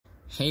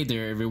Hey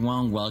there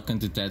everyone, welcome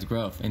to Tech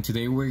Growth, and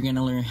today we're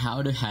gonna learn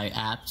how to hide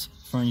apps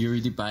from your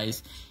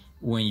device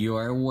when you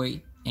are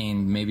away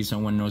and maybe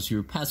someone knows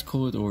your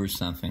passcode or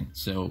something.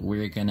 So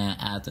we're gonna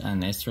add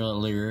an extra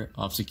layer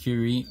of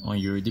security on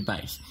your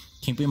device.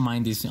 Keep in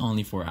mind this is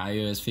only for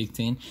iOS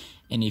 15,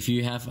 and if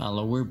you have a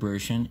lower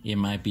version it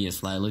might be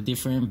slightly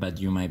different, but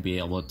you might be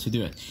able to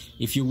do it.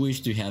 If you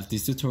wish to have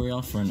this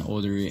tutorial from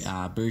other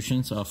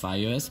versions of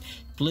iOS,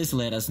 please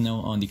let us know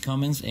on the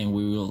comments and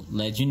we will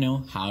let you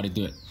know how to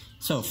do it.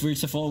 So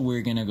first of all,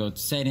 we're gonna go to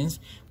settings.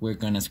 We're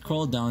gonna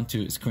scroll down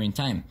to screen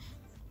time.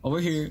 Over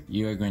here,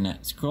 you're gonna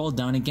scroll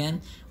down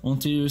again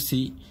until you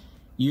see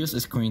use a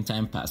screen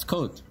time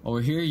passcode. Over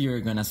here,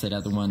 you're gonna set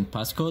out one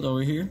passcode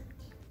over here,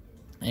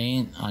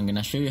 and I'm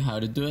gonna show you how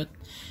to do it.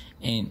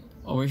 And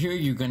over here,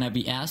 you're gonna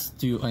be asked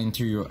to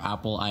enter your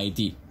Apple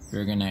ID.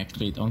 You're gonna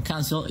click on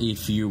cancel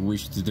if you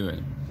wish to do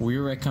it. We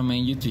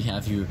recommend you to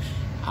have your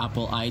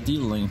Apple ID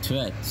linked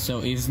to it.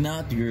 So if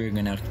not, you're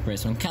gonna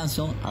press on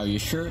cancel, are you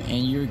sure,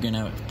 and you're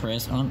gonna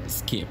press on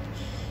skip.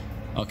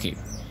 Okay,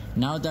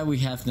 now that we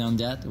have done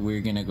that,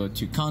 we're gonna go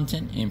to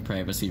content and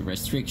privacy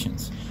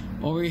restrictions.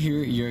 Over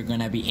here, you're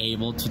gonna be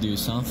able to do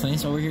some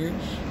things over here,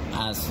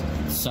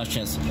 such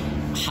as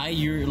hide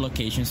your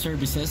location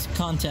services,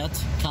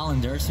 contacts,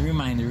 calendars,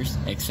 reminders,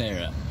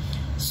 etc.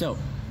 So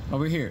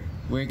over here,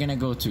 we're gonna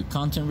go to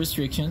content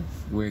restriction.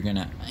 We're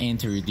gonna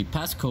enter the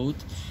passcode,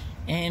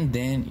 and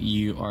then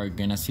you are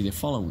gonna see the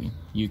following.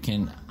 You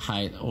can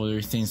hide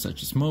other things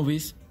such as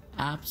movies,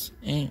 apps,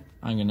 and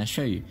I'm gonna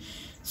show you.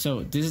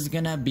 So this is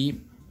gonna be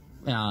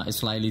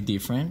slightly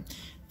different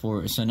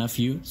for some of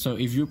you. So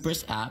if you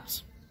press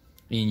apps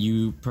and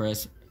you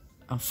press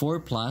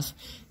 4+,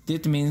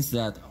 that means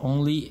that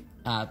only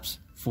apps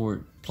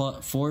for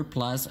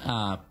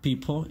 4+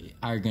 people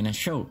are gonna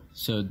show.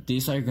 So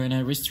these are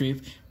gonna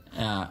restrict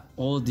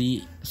all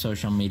the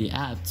social media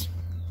apps.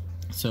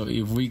 So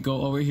if we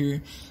go over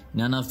here,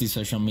 none of the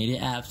social media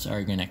apps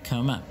are gonna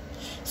come up.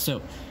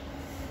 So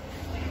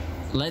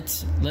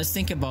let's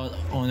think about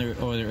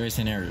other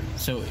scenario.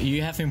 So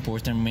you have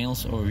important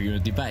mails over your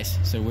device.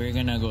 So we're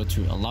gonna go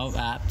to allow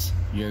apps.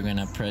 You're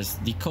gonna press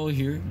the code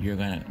here. You're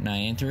gonna now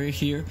enter it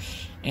here,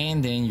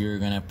 and then you're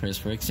gonna press,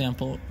 for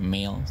example,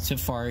 Mail,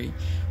 Safari,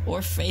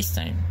 or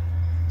FaceTime.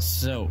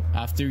 So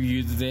after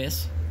you do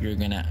this, you're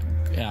gonna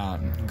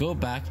go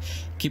back.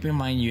 Keep in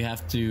mind you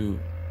have to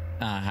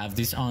have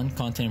this on,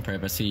 content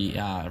privacy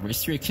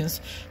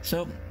restrictions.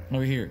 So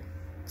over here,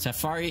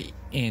 Safari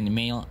and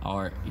Mail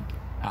are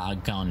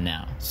gone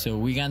now. So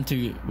we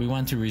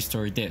want to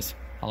restore this.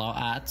 Allow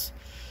ads.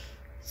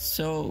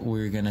 So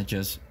we're gonna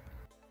just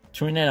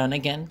turn it on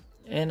again,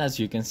 and as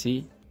you can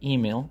see,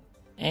 email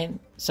and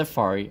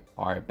Safari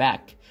are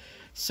back.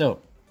 So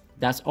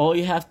that's all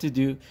you have to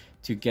do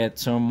to get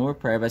some more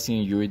privacy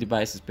in your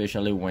device,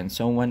 especially when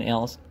someone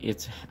else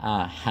is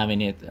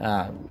having it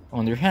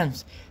on their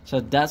hands.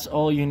 So that's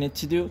all you need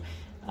to do.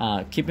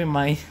 Keep in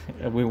mind,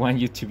 we want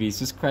you to be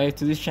subscribed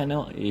to this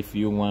channel if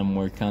you want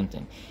more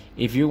content.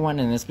 If you want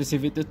a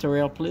specific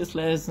tutorial, please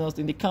let us know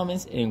in the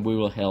comments and we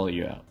will help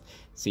you out.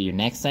 See you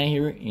next time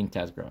here in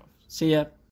Tech Growth. See ya!